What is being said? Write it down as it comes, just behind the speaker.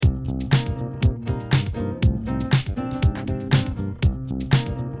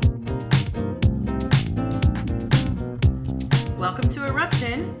Welcome to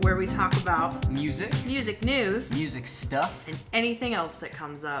Eruption, where we talk about music news, music stuff, and anything else that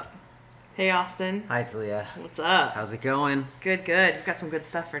comes up. Hey, Austin. Hi, Talia. What's up? How's it going? Good. We've got some good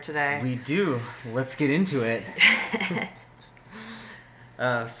stuff for today. We do. Let's get into it.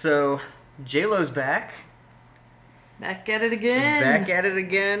 So, J-Lo's back. Back at it again. Back at it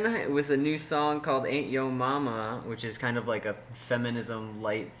again with a new song called Ain't Yo Mama, which is kind of like a feminism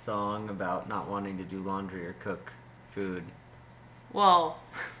light song about not wanting to do laundry or cook food. Well,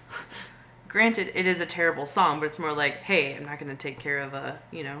 granted, it is a terrible song, but it's more like, hey, I'm not going to take care of a,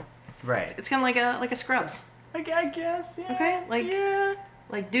 Right. It's kind of like a Scrubs. I guess, yeah. Okay?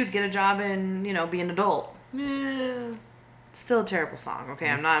 Like, dude, get a job and, be an adult. Yeah. Still a terrible song, okay?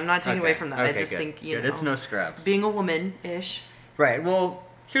 I'm not taking away from that. Okay, I just good. think, Good. It's no Scrubs. being a woman-ish. Right, well,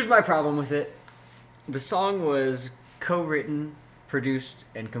 here's my problem with it. The song was co-written, produced,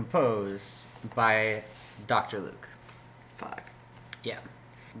 and composed by Dr. Luke. Fuck. Yeah.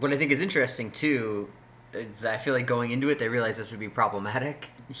 What I think is interesting, too, is that I feel like going into it, they realized this would be problematic.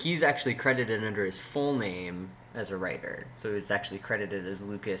 He's actually credited under his full name as a writer. So he's actually credited as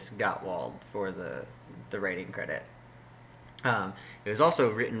Lucas Gottwald for the writing credit. It was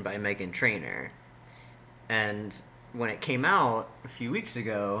also written by Meghan Trainor. And when it came out a few weeks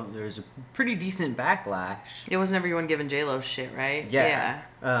ago, there was a pretty decent backlash. It wasn't everyone giving J-Lo shit, right? Yeah.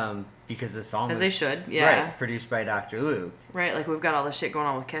 Because the song As was... they should, yeah. Right, produced by Dr. Luke. Right, like we've got all this shit going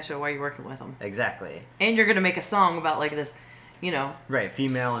on with Kesha. Why are you working with him? Exactly. And you're going to make a song about like this, Right,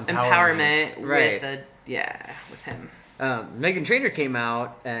 female empowerment right. with him. Meghan Trainor came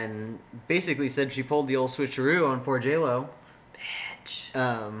out and basically said she pulled the old switcheroo on poor J-Lo.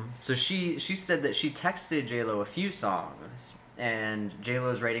 Bitch. So she said that she texted J-Lo a few songs, and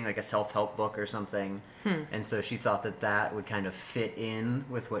J-Lo's writing like a self-help book or something, and so she thought that would kind of fit in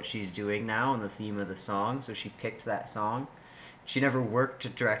with what she's doing now and the theme of the song, so she picked that song. She never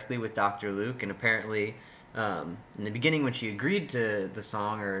worked directly with Dr. Luke, and apparently in the beginning when she agreed to the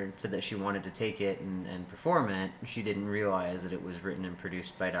song or said that she wanted to take it and perform it, she didn't realize that it was written and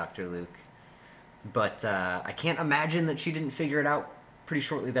produced by Dr. Luke. But I can't imagine that she didn't figure it out pretty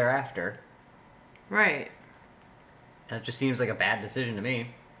shortly thereafter. Right. It just seems like a bad decision to me.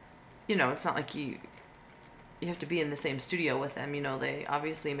 It's not like you have to be in the same studio with them. They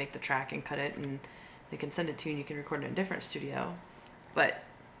obviously make the track and cut it, and they can send it to you, and you can record it in a different studio. But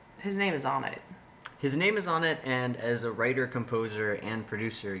his name is on it. His name is on it, and as a writer, composer, and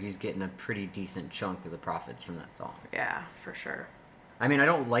producer, he's getting a pretty decent chunk of the profits from that song. Yeah, for sure. I mean, I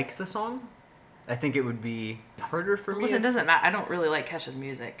don't like the song. I think it would be harder for me. Listen, it doesn't matter. I don't really like Kesha's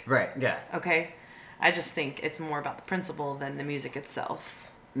music. Right, yeah. Okay? I just think it's more about the principle than the music itself.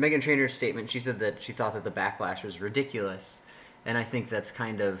 Meghan Trainor's statement, she said that she thought that the backlash was ridiculous, and I think that's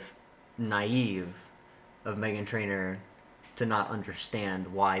kind of naive of Meghan Trainor to not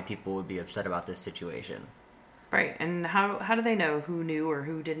understand why people would be upset about this situation. Right, and how do they know who knew or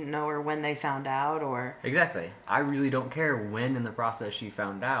who didn't know or when they found out or... Exactly. I really don't care when in the process she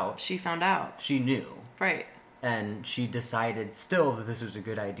found out. She found out. She knew. Right. And she decided still that this was a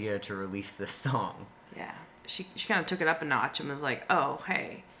good idea to release this song. Yeah. She kind of took it up a notch and was like, oh,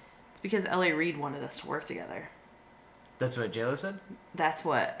 hey, it's because L.A. Reid wanted us to work together. That's what J-Lo said? That's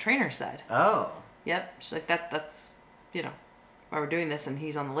what Trainor said. Oh. Yep. She's like, that's, why we're doing this, and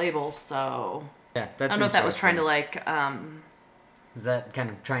he's on the label, so... Yeah, that's I don't know if that was trying to, Was that kind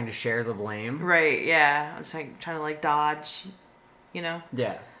of trying to share the blame? Right, yeah. I was trying to, dodge,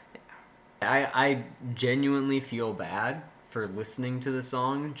 Yeah. I genuinely feel bad for listening to the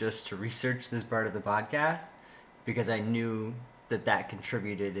song just to research this part of the podcast, because I knew that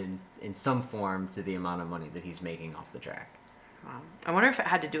contributed in some form to the amount of money that he's making off the track. I wonder if it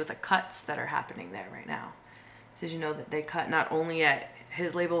had to do with the cuts that are happening there right now. Did you know that they cut not only at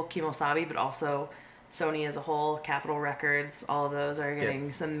his label, Kemosabe, but also Sony as a whole, Capitol Records, all of those are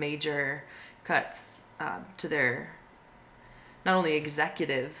getting some major cuts to their, not only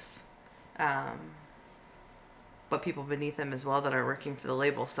executives, but people beneath them as well that are working for the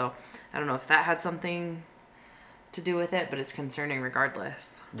label. So I don't know if that had something to do with it, but it's concerning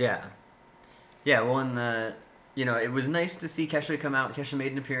regardless. Yeah. Yeah, well, it was nice to see Kesha come out. Kesha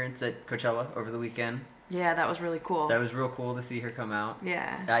made an appearance at Coachella over the weekend. Yeah, that was really cool. That was real cool to see her come out.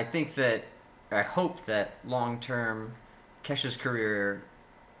 Yeah. I hope that long-term Kesha's career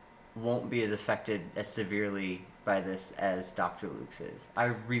won't be as affected as severely by this as Dr. Luke's is. I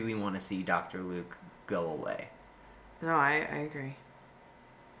really want to see Dr. Luke go away. No, I agree.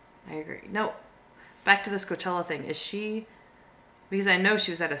 No, back to this Coachella thing. Is she... Because I know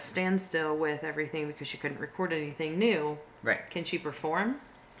she was at a standstill with everything because she couldn't record anything new. Right. Can she perform?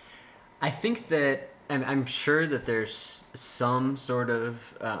 I think that I'm sure that there's some sort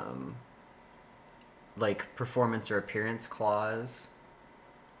of like performance or appearance clause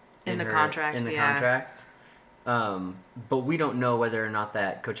in the contracts. In the contract, but we don't know whether or not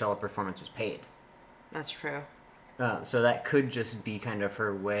that Coachella performance was paid. That's true. So that could just be kind of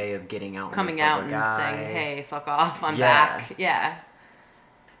her way of getting out, coming out and saying, "Hey, fuck off, I'm back." Yeah.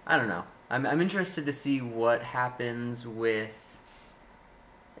 I don't know. I'm interested to see what happens with,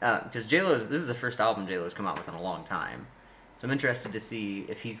 because this is the first album J-Lo's come out with in a long time, so I'm interested to see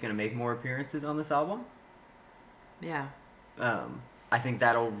if he's gonna make more appearances on this album. Yeah. I think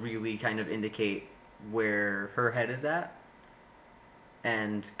that'll really kind of indicate where her head is at,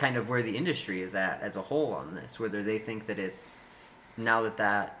 and kind of where the industry is at as a whole on this. Whether they think that it's, now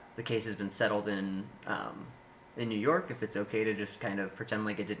that the case has been settled in New York, if it's okay to just kind of pretend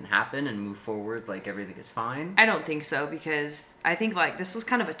like it didn't happen and move forward like everything is fine. I don't think so, because I think like this was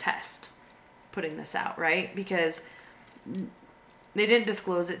kind of a test, putting this out, right? Because they didn't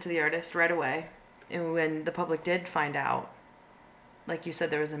disclose it to the artist right away, and when the public did find out, like you said,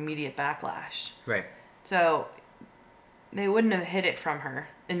 there was immediate backlash. Right. So they wouldn't have hid it from her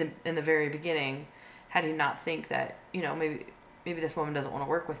in the very beginning had he not think that, you know, maybe this woman doesn't want to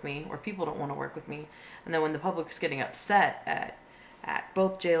work with me, or people don't want to work with me. And then when the public's getting upset at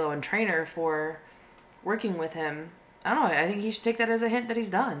both J-Lo and Trainer for working with him, I don't know, I think you should take that as a hint that he's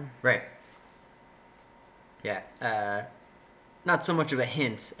done. Right. Yeah. Not so much of a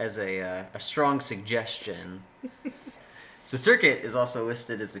hint as a strong suggestion. So Circuit is also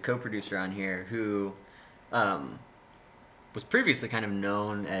listed as the co-producer on here, who was previously kind of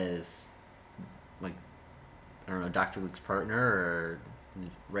known as, like, I don't know, Dr. Luke's partner or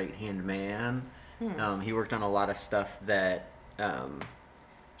right-hand man. He worked on a lot of stuff that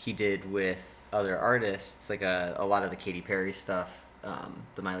he did with other artists, like a lot of the Katy Perry stuff,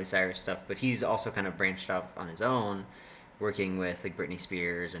 the Miley Cyrus stuff, but he's also kind of branched out on his own, working with like Britney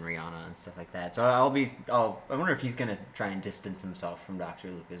Spears and Rihanna and stuff like that. So I wonder if he's gonna try and distance himself from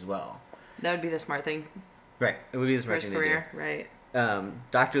Dr. Luke as well. That would be the smart thing. Right, it would be the smart thing career, to do. Right.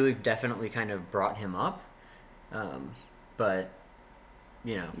 Dr. Luke definitely kind of brought him up, but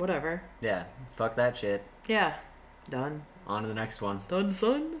you know, whatever. Yeah, fuck that shit. Yeah, done. On to the next one. Done,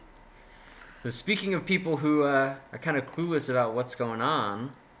 son. So speaking of people who are kind of clueless about what's going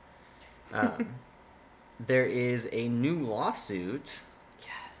on, there is a new lawsuit.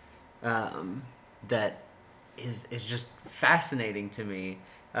 Yes. That is just fascinating to me.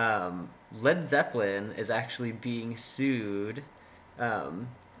 Led Zeppelin is actually being sued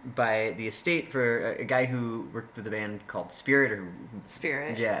by the estate for a guy who worked with a band called Spirit.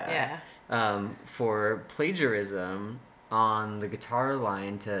 Spirit. Yeah. For plagiarism on the guitar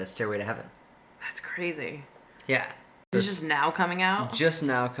line to Stairway to Heaven. That's crazy. Yeah. It's just now coming out? Just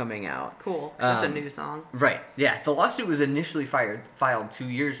now coming out. Cool, because it's a new song. Right, yeah. The lawsuit was initially filed 2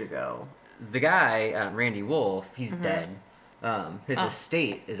 years ago. The guy, Randy Wolf, he's dead. His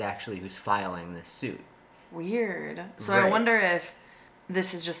estate is actually who's filing this suit. Weird. So Right. I wonder if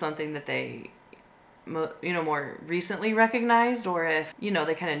this is just something that they, more recently recognized, or if,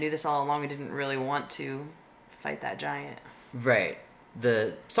 they kind of knew this all along and didn't really want to fight that giant. Right.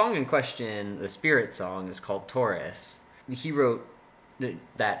 The song in question, the Spirit song, is called Taurus. He wrote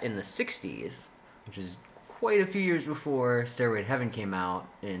that in the 60s, which is quite a few years before Stairway to Heaven came out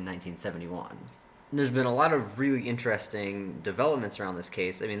in 1971. There's been a lot of really interesting developments around this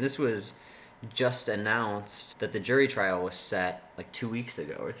case. I mean, this was just announced that the jury trial was set like 2 weeks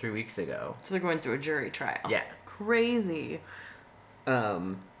ago or 3 weeks ago. So they're going through a jury trial. Yeah. Crazy.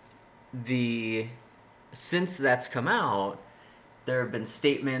 Since that's come out, there have been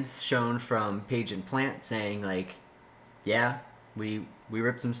statements shown from Page and Plant saying like, yeah, we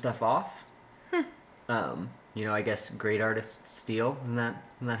ripped some stuff off. I guess great artists steal. Isn't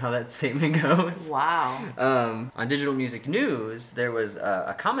that how that statement goes? Wow. On Digital Music News, there was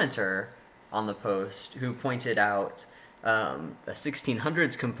a commenter on the post who pointed out a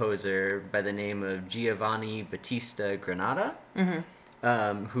 1600s composer by the name of Giovanni Battista Granata,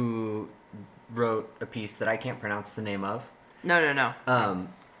 who wrote a piece that I can't pronounce the name of. No.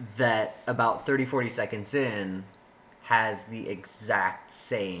 That about 40 seconds in has the exact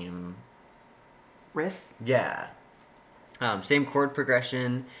same riff. Yeah. Same chord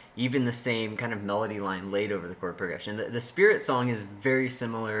progression, even the same kind of melody line laid over the chord progression. The Spirit song is very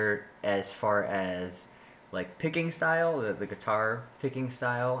similar as far as like picking style, the guitar picking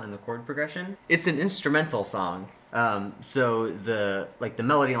style and the chord progression. It's an instrumental song. So the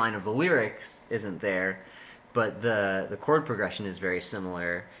melody line of the lyrics isn't there, but the chord progression is very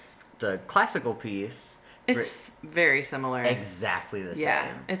similar. The classical piece, it's very similar. Exactly the same.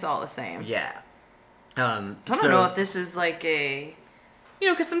 Yeah, it's all the same. Yeah. I don't know if this is like a,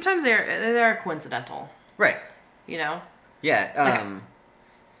 because sometimes they're coincidental. Right. Yeah.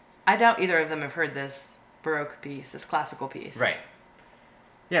 I doubt either of them have heard this Baroque piece, this classical piece. Right.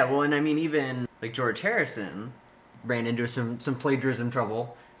 Yeah, well, and I mean, even like George Harrison ran into some plagiarism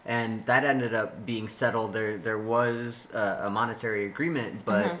trouble, and that ended up being settled. There was a monetary agreement,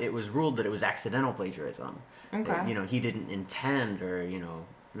 but it was ruled that it was accidental plagiarism. Okay. He didn't intend, or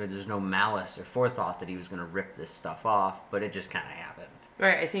there's no malice or forethought that he was going to rip this stuff off, but it just kind of happened.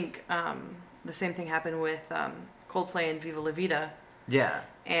 Right. I think the same thing happened with Coldplay and Viva La Vida. Yeah.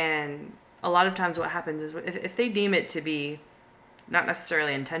 And a lot of times what happens is if they deem it to be not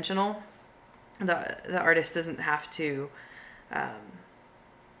necessarily intentional, the artist doesn't have to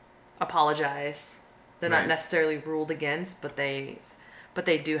apologize. They're not necessarily ruled against, but they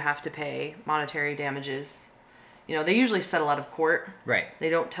do have to pay monetary damages. They usually settle out of court. Right. They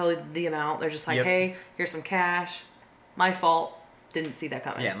don't tell you the amount. They're just like, hey, here's some cash. My fault. Didn't see that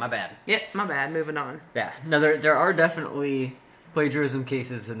coming. Yeah, my bad. Yep, my bad. Moving on. Yeah. No, there are definitely plagiarism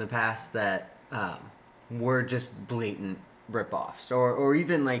cases in the past that were just blatant rip-offs. Or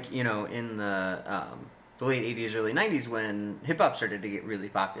even like, in the late 80s, early 90s when hip-hop started to get really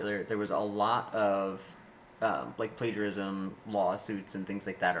popular, there was a lot of like plagiarism lawsuits and things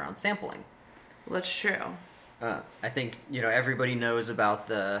like that around sampling. Well, that's true. I think, everybody knows about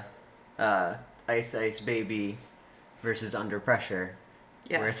the Ice Ice Baby versus Under Pressure.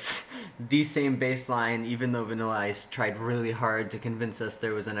 Yeah. Where it's the same bass line, even though Vanilla Ice tried really hard to convince us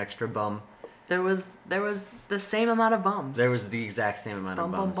there was an extra bum. There was the same amount of bums. There was the exact same amount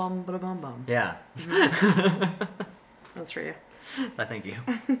of bums. Bum, bum, bum, bum. Yeah. That's for you. Thank you.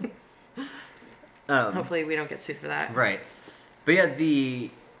 Hopefully we don't get sued for that. Right. But yeah,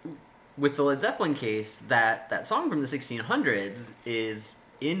 with the Led Zeppelin case, that song from the 1600s is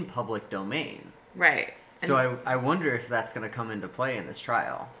in public domain. Right. So I wonder if that's going to come into play in this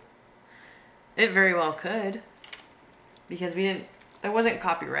trial. It very well could. Because there wasn't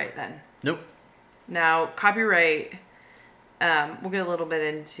copyright then. Nope. Now, copyright, we'll get a little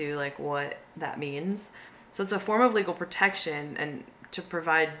bit into like what that means. So it's a form of legal protection and to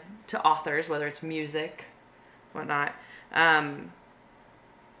provide to authors, whether it's music, whatnot, to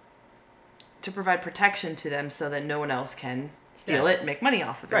provide protection to them so that no one else can steal it and make money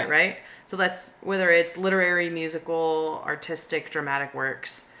off of it, right? So that's whether it's literary, musical, artistic, dramatic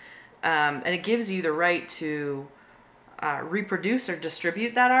works. And it gives you the right to reproduce or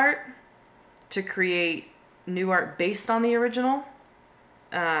distribute that art, to create new art based on the original,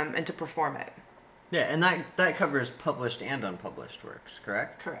 and to perform it. Yeah, and that covers published and unpublished works,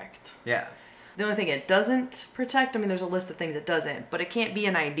 correct? Correct. Yeah. The only thing it doesn't protect, there's a list of things it doesn't, but it can't be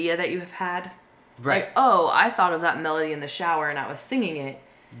an idea that you have had. Right. Like, I thought of that melody in the shower and I was singing it.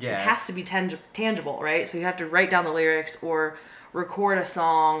 Yeah. It has to be tangible, right? So you have to write down the lyrics or record a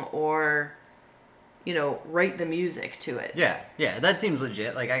song or, write the music to it. Yeah, that seems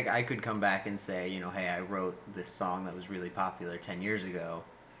legit. Like, I could come back and say, hey, I wrote this song that was really popular 10 years ago,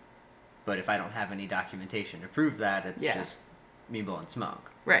 but if I don't have any documentation to prove that, it's just me blowing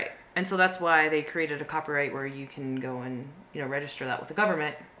smoke. Right. And so that's why they created a copyright where you can go and, register that with the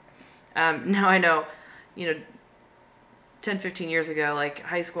government. Now I know, 10, 15 years ago, like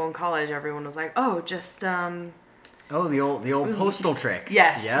high school and college, everyone was like, just, Oh, the old postal trick.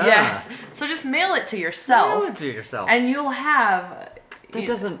 Yes. So just mail it to yourself. Mail it to yourself. And you'll have... That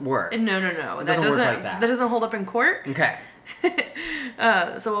doesn't work. No. It doesn't work like that. That doesn't hold up in court. Okay.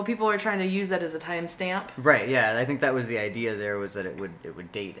 So while people are trying to use that as a timestamp. Right, yeah. I think that was the idea there, was that it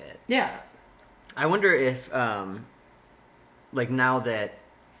would date it. Yeah. I wonder if, like now that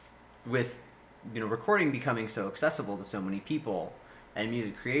with, recording becoming so accessible to so many people and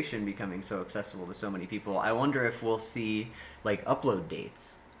music creation becoming so accessible to so many people, I wonder if we'll see like upload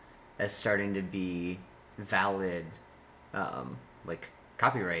dates as starting to be valid, like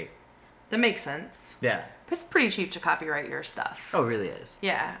copyright. That makes sense. Yeah. But it's pretty cheap to copyright your stuff. Oh, it really is.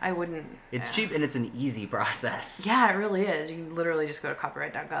 Yeah, I wouldn't. It's cheap and it's an easy process. Yeah, it really is. You can literally just go to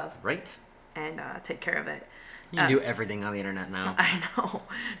copyright.gov. Right. And take care of it. You can do everything on the internet now. I know.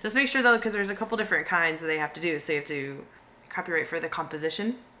 Just make sure though, because there's a couple different kinds that they have to do. So you have to copyright for the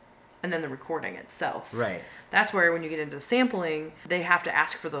composition and then the recording itself. Right. That's where when you get into sampling, they have to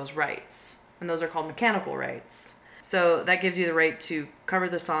ask for those rights. And those are called mechanical rights. So that gives you the right to cover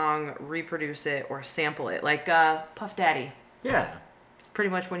the song, reproduce it, or sample it. Like Puff Daddy. Yeah. It's pretty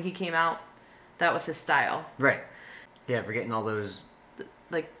much when he came out, that was his style. Right. Yeah, for getting all those...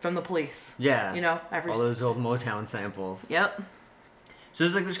 Like from the Police. Yeah. Every... all those old Motown samples. Yep. So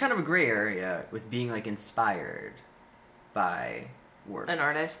there's kind of a gray area with being like inspired by works. An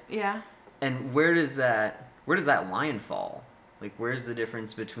artist, yeah. And where does that line fall? Like, where's the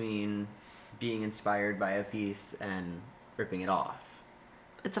difference between being inspired by a piece and ripping it off?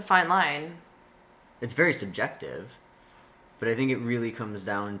 It's a fine line. It's very subjective, but I think it really comes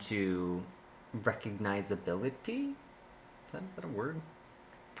down to recognizability. Is that a word?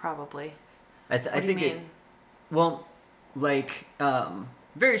 Probably. I think it. Well, like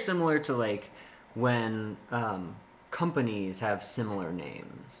very similar to like when companies have similar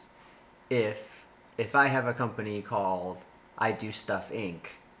names. If I have a company called I Do Stuff Inc.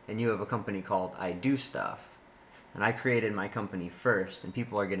 and you have a company called I Do Stuff, and I created my company first, and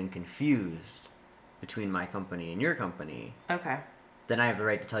people are getting confused between my company and your company, okay, then I have the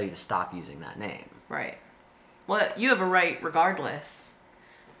right to tell you to stop using that name. Right. Well, you have a right, regardless,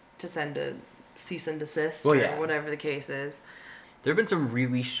 to send a cease and desist or whatever the case is. There have been some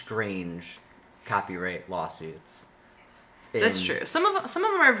really strange copyright lawsuits. That's true. Some of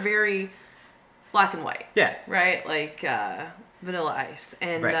them are very black and white. Yeah. Right? Like Vanilla Ice.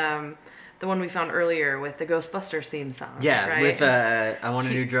 And the one we found earlier with the Ghostbusters theme song. Yeah, right? with I Want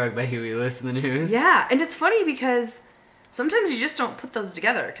a New Drug by Huey Lewis in the News. Yeah, and it's funny because sometimes you just don't put those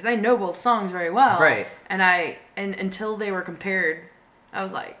together, because I know both songs very well. Right. And until they were compared, I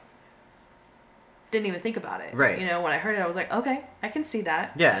was like, didn't even think about it. Right. You know, when I heard it, I was like, okay, I can see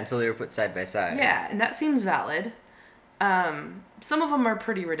that. Yeah, until they were put side by side. Yeah, and that seems valid. Some of them are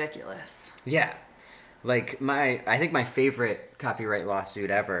pretty ridiculous. Yeah. Like, I think my favorite copyright lawsuit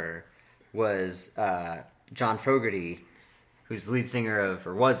ever was John Fogerty, who's the lead singer of,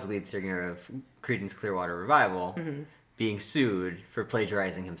 or was the lead singer of Creedence Clearwater Revival, being sued for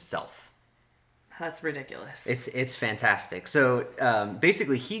plagiarizing himself. That's ridiculous. It's fantastic. So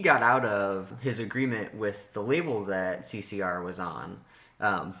basically, he got out of his agreement with the label that CCR was on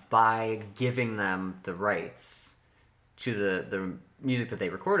by giving them the rights to the music that they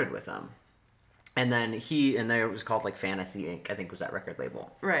recorded with them. And then it was called like Fantasy Inc., I think was that record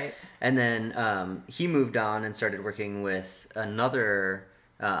label. Right. And then he moved on and started working with another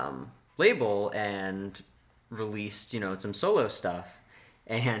label and released, some solo stuff.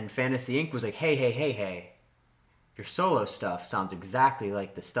 And Fantasy Inc. was like, hey, your solo stuff sounds exactly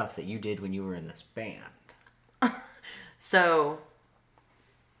like the stuff that you did when you were in this band. So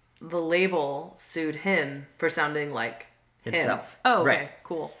the label sued him for sounding like himself. Him. Oh, okay, right.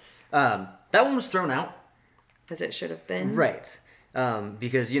 Cool. That one was thrown out. As it should have been. Right.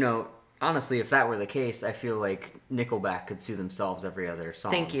 Because, honestly, if that were the case, I feel like Nickelback could sue themselves every other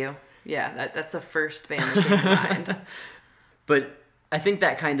song. Thank you. Yeah, that's the first band that came to mind. But I think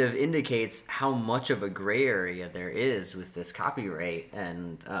that kind of indicates how much of a gray area there is with this copyright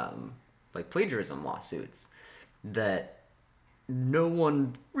and plagiarism lawsuits, that no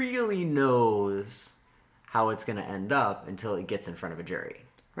one really knows how it's going to end up until it gets in front of a jury.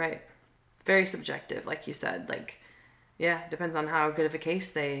 Right. Very subjective, like you said. Depends on how good of a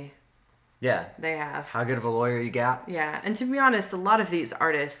case they have. How good of a lawyer you got. Yeah, and to be honest, a lot of these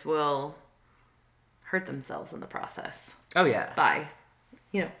artists will hurt themselves in the process. Oh, yeah. By,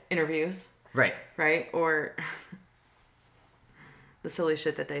 interviews. Right. Right? Or the silly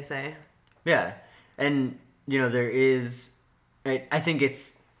shit that they say. Yeah. And, there is... I think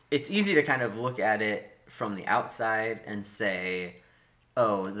it's easy to kind of look at it from the outside and say,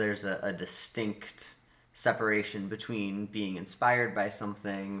 oh, there's a distinct separation between being inspired by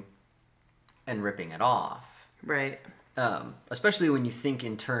something and ripping it off. Right. Especially when you think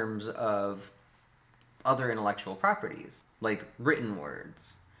in terms of other intellectual properties, like written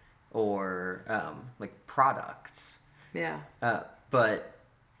words or like products. Yeah. But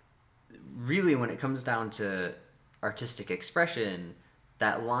really, when it comes down to artistic expression,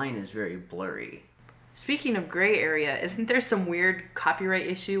 that line is very blurry. Speaking of gray area, isn't there some weird copyright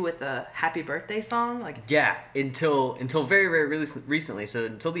issue with a Happy Birthday song? Yeah, until very, very recently. So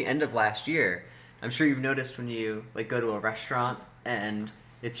until the end of last year, I'm sure you've noticed when you go to a restaurant and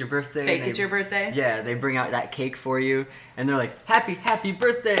it's your birthday. Fake it's your birthday? Yeah, they bring out that cake for you and they're like, happy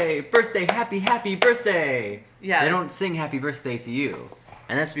birthday, happy birthday. Yeah. They don't sing happy birthday to you.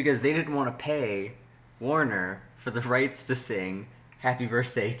 And that's because they didn't want to pay Warner for the rights to sing happy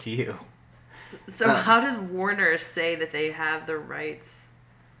birthday to you. So how does Warner say that they have the rights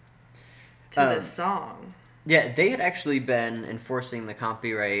to this song? Yeah, they had actually been enforcing the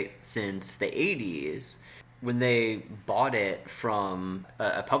copyright since the 80s when they bought it from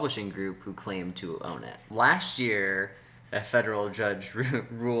a publishing group who claimed to own it. Last year, a federal judge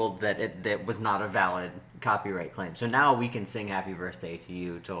ruled that that was not a valid copyright claim. So now we can sing happy birthday to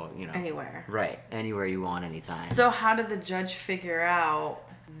you till, anywhere. Right, anywhere you want, anytime. So how did the judge figure out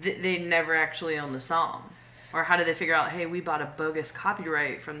they never actually owned the song? Or how did they figure out, hey, we bought a bogus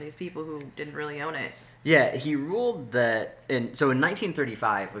copyright from these people who didn't really own it? Yeah, he ruled that, so in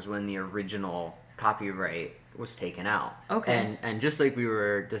 1935 was when the original copyright was taken out. Okay. And just like we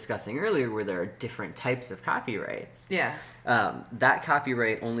were discussing earlier, where there are different types of copyrights. Yeah. That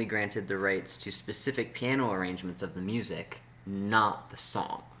copyright only granted the rights to specific piano arrangements of the music, not the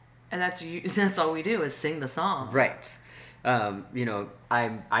song. And that's all we do is sing the song. Right. You know,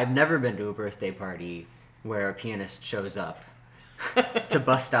 I've never been to a birthday party where a pianist shows up to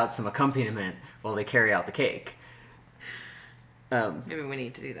bust out some accompaniment while they carry out the cake. Maybe we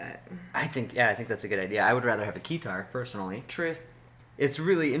need to do that. I think that's a good idea. I would rather have a guitar, personally. Truth. It's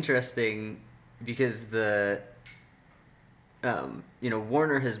really interesting because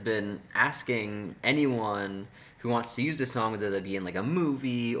Warner has been asking anyone who wants to use this song, whether that be in like a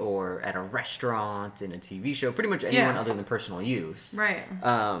movie or at a restaurant, in a TV show, pretty much anyone other than personal use, Right.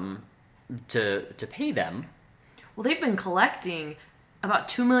 To pay them. Well, they've been collecting about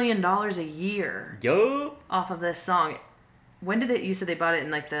 $2 million a year off of this song. When did you said they bought it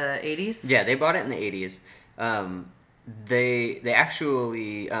in like the 80s? Yeah, they bought it in the 80s. They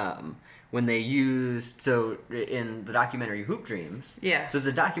actually when they used, so in the documentary Hoop Dreams. Yeah. So it's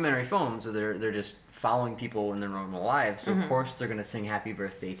a documentary film, so they're just following people in their normal lives. So of course they're gonna sing "Happy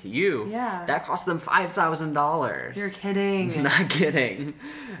Birthday to You." Yeah. That cost them $5,000. You're kidding. Not kidding.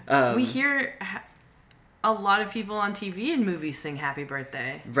 We hear a lot of people on TV and movies sing "Happy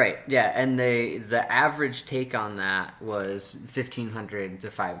Birthday." Right. Yeah, and the average take on that was $1,500 to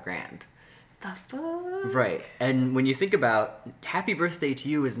 $5,000. The fuck? Right. And when you think about "Happy Birthday to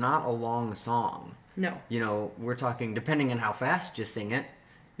You" is not a long song. No. You know, we're talking, depending on how fast you sing it,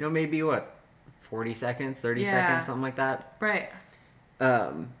 you know, maybe what, 40 seconds, 30 seconds, something like that. Right.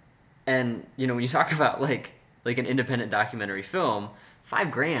 And you know, when you talk about like an independent documentary film,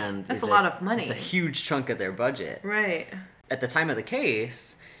 $5,000 That's a lot of money. It's a huge chunk of their budget. Right. At the time of the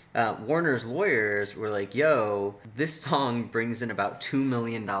case, Warner's lawyers were like, yo, this song brings in about $2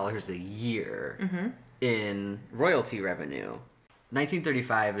 million a year in royalty revenue.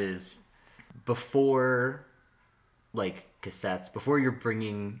 1935 is before, like, cassettes, before you're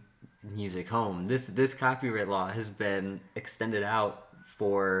bringing music home. This copyright law has been extended out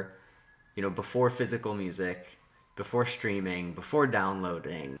for, you know, before physical music, before streaming, before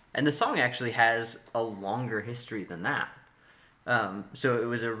downloading. And the song actually has a longer history than that. So it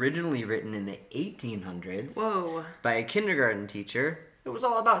was originally written in the 1800s. Whoa. By a kindergarten teacher. It was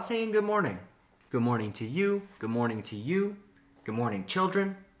all about saying good morning. Good morning to you. Good morning to you. Good morning,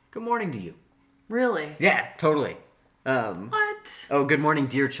 children. Good morning to you. Really? Yeah, totally. What? Oh, good morning,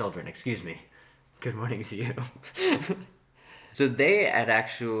 dear children. Excuse me. Good morning to you. So they had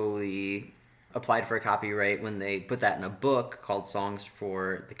actually applied for a copyright when they put that in a book called Songs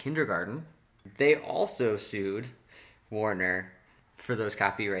for the Kindergarten. They also sued Warner for those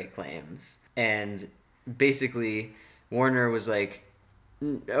copyright claims. And basically, Warner was like,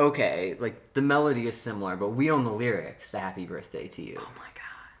 okay, like, the melody is similar, but we own the lyrics to Happy Birthday to You. Oh my god.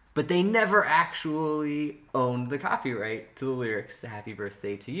 But they never actually owned the copyright to the lyrics to Happy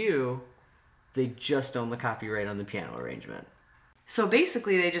Birthday to You. They just own the copyright on the piano arrangement. So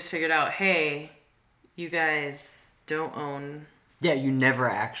basically they just figured out, hey, you guys don't own... Yeah, you never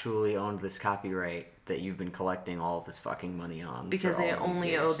actually owned this copyright that you've been collecting all of this fucking money on. Because they for all of these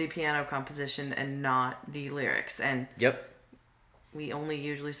only years. owe the piano composition and not the lyrics. And Yep. we only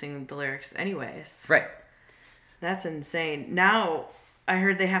usually sing the lyrics anyways. Right. That's insane. Now, I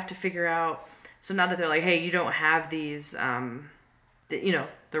heard they have to figure out... So now that they're like, hey, you don't have these, the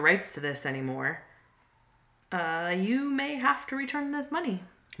rights to this anymore, you may have to return this money.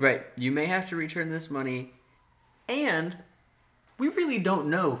 Right. You may have to return this money, and we really don't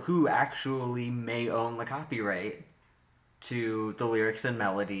know who actually may own the copyright to the lyrics and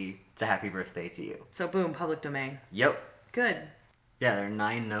melody to Happy Birthday to You. So boom, public domain. Yep. Good. Yeah, there are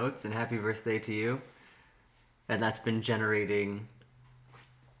 9 notes in Happy Birthday to You, and that's been generating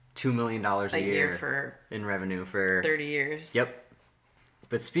 $2 million a year for in revenue for 30 years. Yep.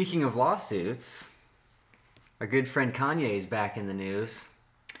 But speaking of lawsuits, our good friend Kanye is back in the news.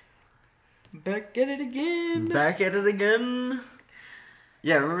 Back at it again. Back at it again.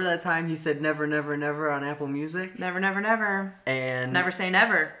 Yeah, remember that time he said never, never, never on Apple Music? Never, never, never. And Never say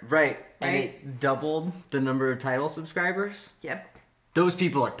never. Right. And Right. it doubled the number of Tidal subscribers. Yep. Those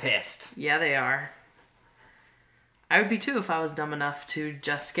people are pissed. Yeah, they are. I would be too if I was dumb enough to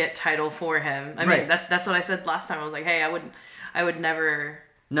just get Tidal for him. I mean, Right. that's what I said last time. I was like, hey, I would never.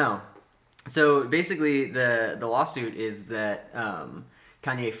 No. So basically, the lawsuit is that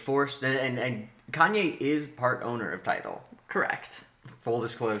Kanye forced, and Kanye is part owner of Tidal. Correct. Full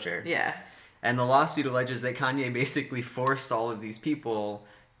disclosure. Yeah. And the lawsuit alleges that Kanye basically forced all of these people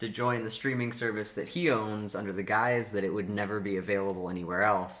to join the streaming service that he owns under the guise that it would never be available anywhere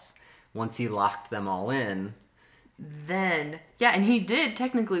else. Once he locked them all in. Then, yeah, and he did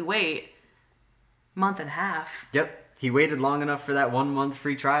technically wait month and a half. Yep. He waited long enough for that 1 month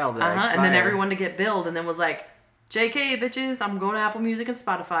free trial to expire. And then everyone to get billed, and then was like, JK, bitches, I'm going to Apple Music and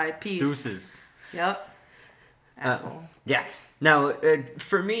Spotify. Peace. Deuces. Yep. Asshole. Yeah. Now,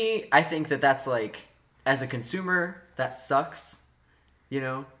 for me, I think that that's like, as a consumer, that sucks. You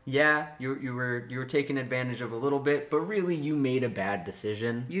know, yeah, you were taken advantage of a little bit, but really you made a bad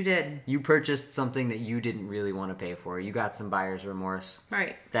decision. You did. You purchased something that you didn't really want to pay for. You got some buyer's remorse.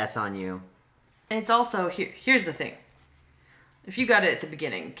 Right. That's on you. And it's also, here's the thing. If you got it at the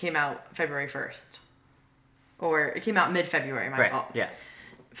beginning, came out February 1st, or it came out mid-February, my fault. Yeah.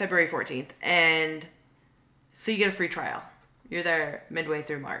 February 14th. And so you get a free trial. You're there midway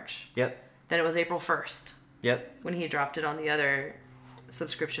through March. Yep. Then it was April 1st. Yep. When he dropped it on the other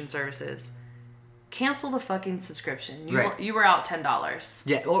subscription services. Cancel the fucking subscription. You were out $10.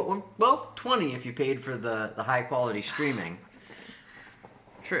 Yeah, or, well, $20 if you paid for the high quality streaming.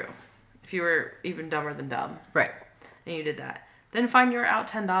 True. If you were even dumber than dumb. Right. And you did that. Then fine, you're out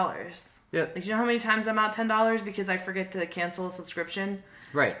 $10. Yep. Like, you know how many times I'm out $10 because I forget to cancel a subscription?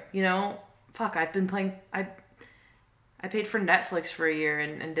 Right. You know? Fuck, I've been playing... I paid for Netflix for a year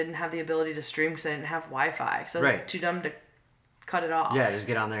and didn't have the ability to stream because I didn't have Wi-Fi. Because I was too dumb to cut it off. Yeah, just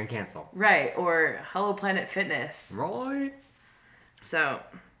get on there and cancel. Right. Or Hello Planet Fitness. Right. So...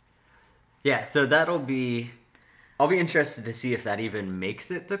 Yeah, so that'll be... I'll be interested to see if that even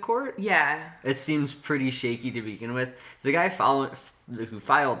makes it to court. Yeah. It seems pretty shaky to begin with. The guy who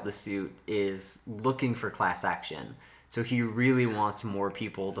filed the suit is looking for class action. So he really wants more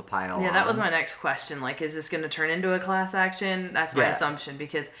people to pile on. Yeah, that was my next question. Like, is this going to turn into a class action? That's my assumption,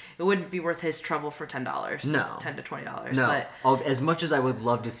 because it wouldn't be worth his trouble for $10. No. $10 to $20. No. But As much as I would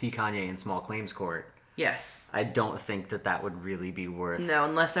love to see Kanye in small claims court, yes. I don't think that would really be worth... No,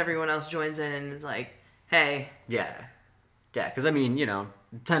 unless everyone else joins in and is like, hey. Yeah. Yeah, because, I mean, you know,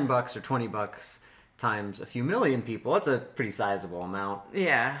 $10 or $20 times a few million people, that's a pretty sizable amount.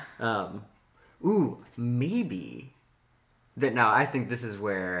 Yeah. Maybe... Now, I think this is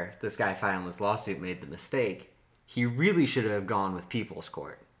where this guy filing this lawsuit made the mistake. He really should have gone with People's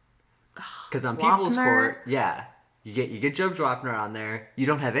Court. Because on People's Court, yeah, you get Judge Wapner on there. You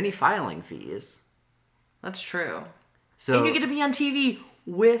don't have any filing fees. That's true. So and you get to be on TV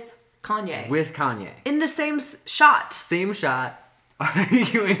with Kanye. With Kanye. In the same shot. Same shot,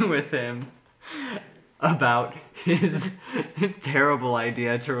 arguing with him about his terrible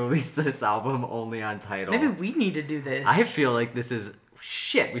idea to release this album only on Tidal. Maybe we need to do this. I feel like this is...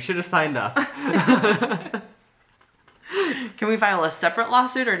 Shit, we should have signed up. Can we file a separate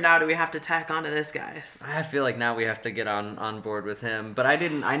lawsuit, or now do we have to tack onto this guy's? I feel like now we have to get on board with him. But I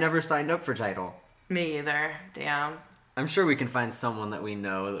never signed up for Tidal. Me either. Damn. I'm sure we can find someone that we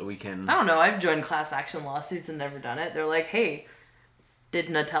know that we can... I don't know. I've joined class action lawsuits and never done it. They're like, hey... Did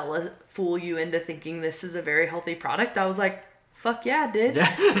Nutella fool you into thinking this is a very healthy product? I was like, fuck yeah, it did.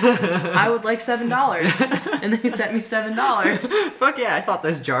 I would like $7. And they sent me $7. Fuck yeah, I thought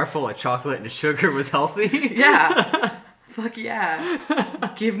this jar full of chocolate and sugar was healthy. Yeah. Fuck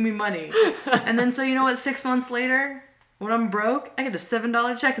yeah. Give me money. And then, so you know what, 6 months later, when I'm broke, I get a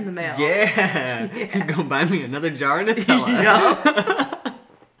 $7 check in the mail. Yeah. Go buy me another jar of Nutella.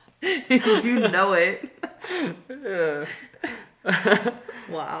 Yup. You know it. Yeah.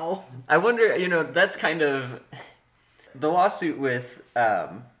 Wow. I wonder, you know, that's kind of the lawsuit with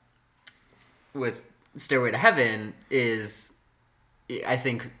Stairway to Heaven is, I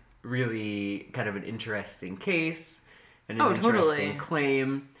think, really kind of an interesting case and an interesting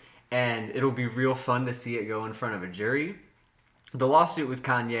claim, and it'll be real fun to see it go in front of a jury. The lawsuit with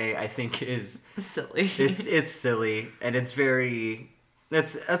Kanye, I think, is silly. It's silly, and it's very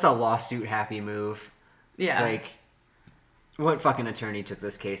that's a lawsuit happy move. Yeah. Like, what fucking attorney took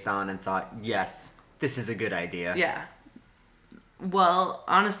this case on and thought, yes, this is a good idea? Yeah. Well,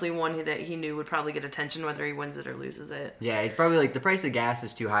 honestly, one that he knew would probably get attention whether he wins it or loses it. Yeah, he's probably like, the price of gas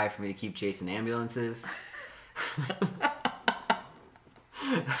is too high for me to keep chasing ambulances.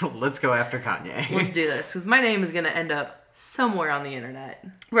 Let's go after Kanye. Let's do this, because my name is going to end up somewhere on the internet.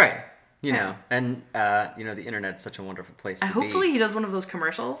 Right. You know, and, you know, the internet's such a wonderful place to be. Hopefully he does one of those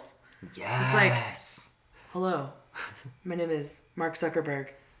commercials. Yes. It's like, hello, my name is Mark Zuckerberg.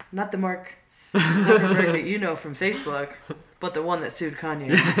 Not the Mark Zuckerberg that you know from Facebook, but the one that sued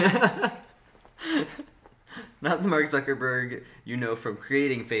Kanye. Not the Mark Zuckerberg you know from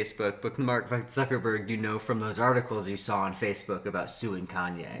creating Facebook, but the Mark Zuckerberg you know from those articles you saw on Facebook about suing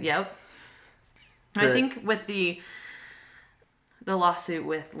Kanye. Yep. I think with the lawsuit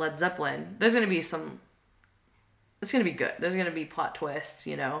with Led Zeppelin, there's going to be some... It's going to be good. There's going to be plot twists,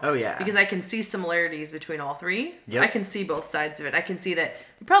 you know? Oh, yeah. Because I can see similarities between all three. So Yep. I can see both sides of it. I can see that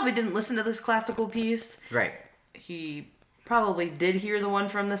he probably didn't listen to this classical piece. Right. He probably did hear the one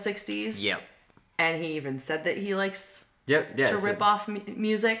from the 60s. Yep. And he even said that he likes Yep. Yeah. to rip off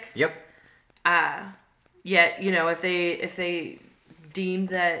music. Yep. Yet, you know, if they deemed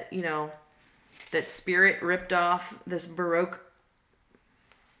that, you know, that Spirit ripped off this Baroque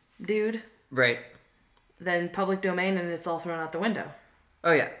dude, Right. then public domain and it's all thrown out the window.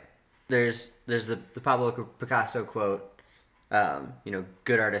 Oh yeah. There's the Pablo Picasso quote. You know,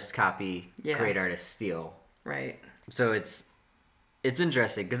 good artists copy, great artists steal. Right. So it's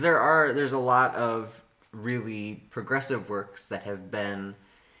interesting because there's a lot of really progressive works that have been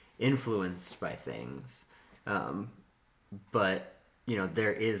influenced by things, but you know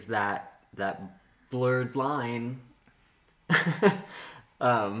there is that blurred line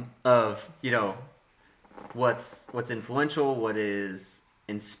of you know what's influential, what is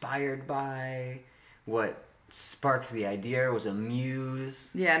inspired by, what sparked the idea, was a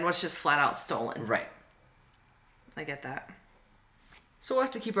muse. Yeah, and what's just flat out stolen. Right. I get that. So we'll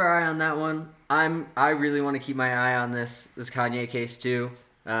have to keep our eye on that one. I really want to keep my eye on this Kanye case too.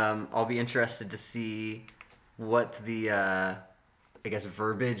 I'll be interested to see what the I guess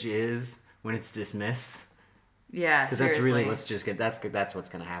verbiage is when it's dismissed. Yeah, Because that's really what's just good. That's good. That's what's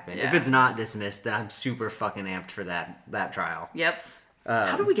gonna happen. Yeah. If it's not dismissed, then I'm super fucking amped for that trial. Yep.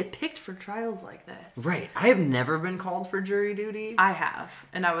 How do we get picked for trials like this? Right. I have never been called for jury duty. I have,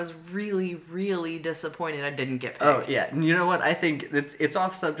 and I was really, really disappointed I didn't get picked. Oh yeah. You know what? I think it's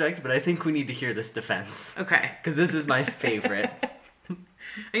off subject, but I think we need to hear this defense. Okay. Because this is my favorite.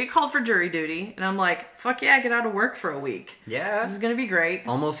 I get called for jury duty, and I'm like, fuck yeah, get out of work for a week. Yeah. This is gonna be great.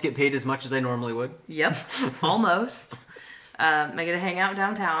 Almost get paid as much as I normally would. Yep, almost. I get to hang out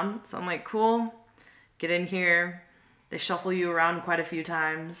downtown, so I'm like, cool. Get in here. They shuffle you around quite a few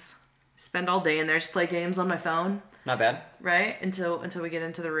times. Spend all day in there, just play games on my phone. Not bad. Right? Until we get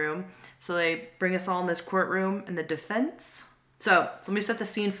into the room. So they bring us all in this courtroom, and the defense. So let me set the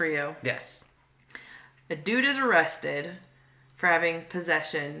scene for you. Yes. A dude is arrested for having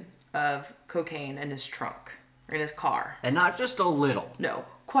possession of cocaine in his trunk or in his car. And not just a little. No,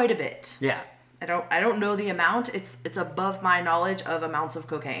 quite a bit. Yeah. I don't know the amount. It's above my knowledge of amounts of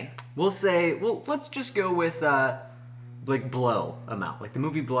cocaine. Let's just go with like Blow amount, like the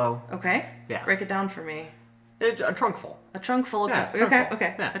movie Blow. Okay. Yeah. Break it down for me. A trunk full. A trunk full of Yeah,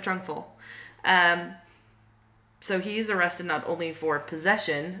 okay. Yeah. A trunk full. So he's arrested not only for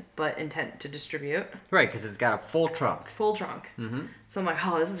possession but intent to distribute. Right, because it's got a full trunk. Full trunk. Mm-hmm. So I'm like,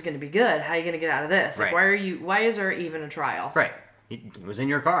 oh, this is gonna be good. How are you gonna get out of this? Like, Right. why is there even a trial? Right. It was in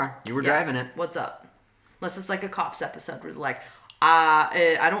your car. You were driving it. What's up? Unless it's like a Cops episode where they're like,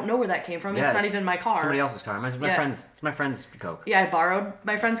 I don't know where that came from. It's not even my car. Somebody else's car. It's my friend's Coke. Yeah, I borrowed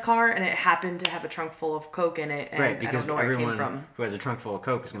my friend's car, and it happened to have a trunk full of Coke in it, and Right, I don't because know where it came everyone from. who has a trunk full of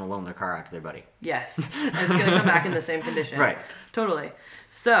Coke is going to loan their car out to their buddy. Yes, and it's going to come back in the same condition. Right. Totally.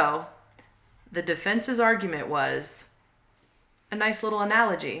 So, the defense's argument was a nice little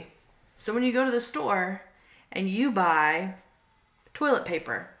analogy. So when you go to the store and you buy toilet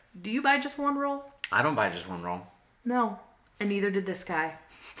paper, do you buy just one roll? I don't buy just one roll. No. And neither did this guy.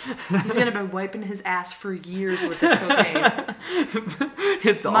 He's going to be wiping his ass for years with this cocaine.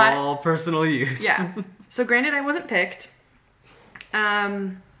 It's all personal use. Yeah. So granted, I wasn't picked.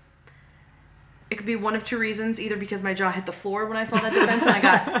 It could be one of two reasons. Either because my jaw hit the floor when I saw that defense and I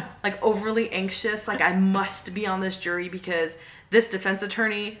got like overly anxious. Like I must be on this jury because this defense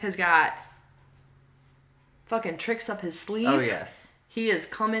attorney has got fucking tricks up his sleeve. Oh, yes. He is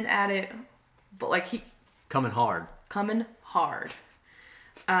coming at it, but like Coming hard. Coming hard.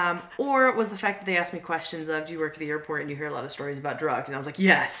 Or it was the fact that they asked me questions of, do you work at the airport and you hear a lot of stories about drugs? And I was like,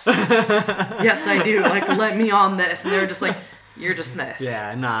 yes. Yes, I do. Like, let me on this. And they were just like, you're dismissed.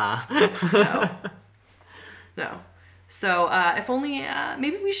 Yeah, nah. No. So, if only,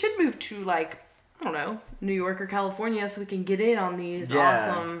 maybe we should move to, like, I don't know, New York or California so we can get in on these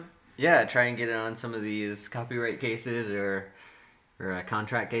awesome... Yeah, try and get in on some of these copyright cases or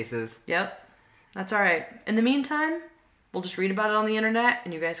contract cases. Yep. That's all right. In the meantime, we'll just read about it on the internet,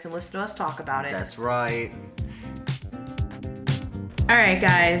 and you guys can listen to us talk about it. That's right. All right,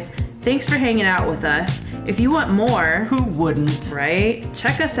 guys. Thanks for hanging out with us. If you want more... Who wouldn't? Right?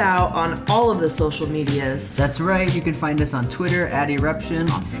 Check us out on all of the social medias. That's right. You can find us on Twitter @Eruption,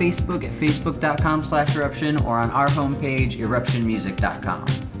 on Facebook at facebook.com/Eruption, or on our homepage, eruptionmusic.com.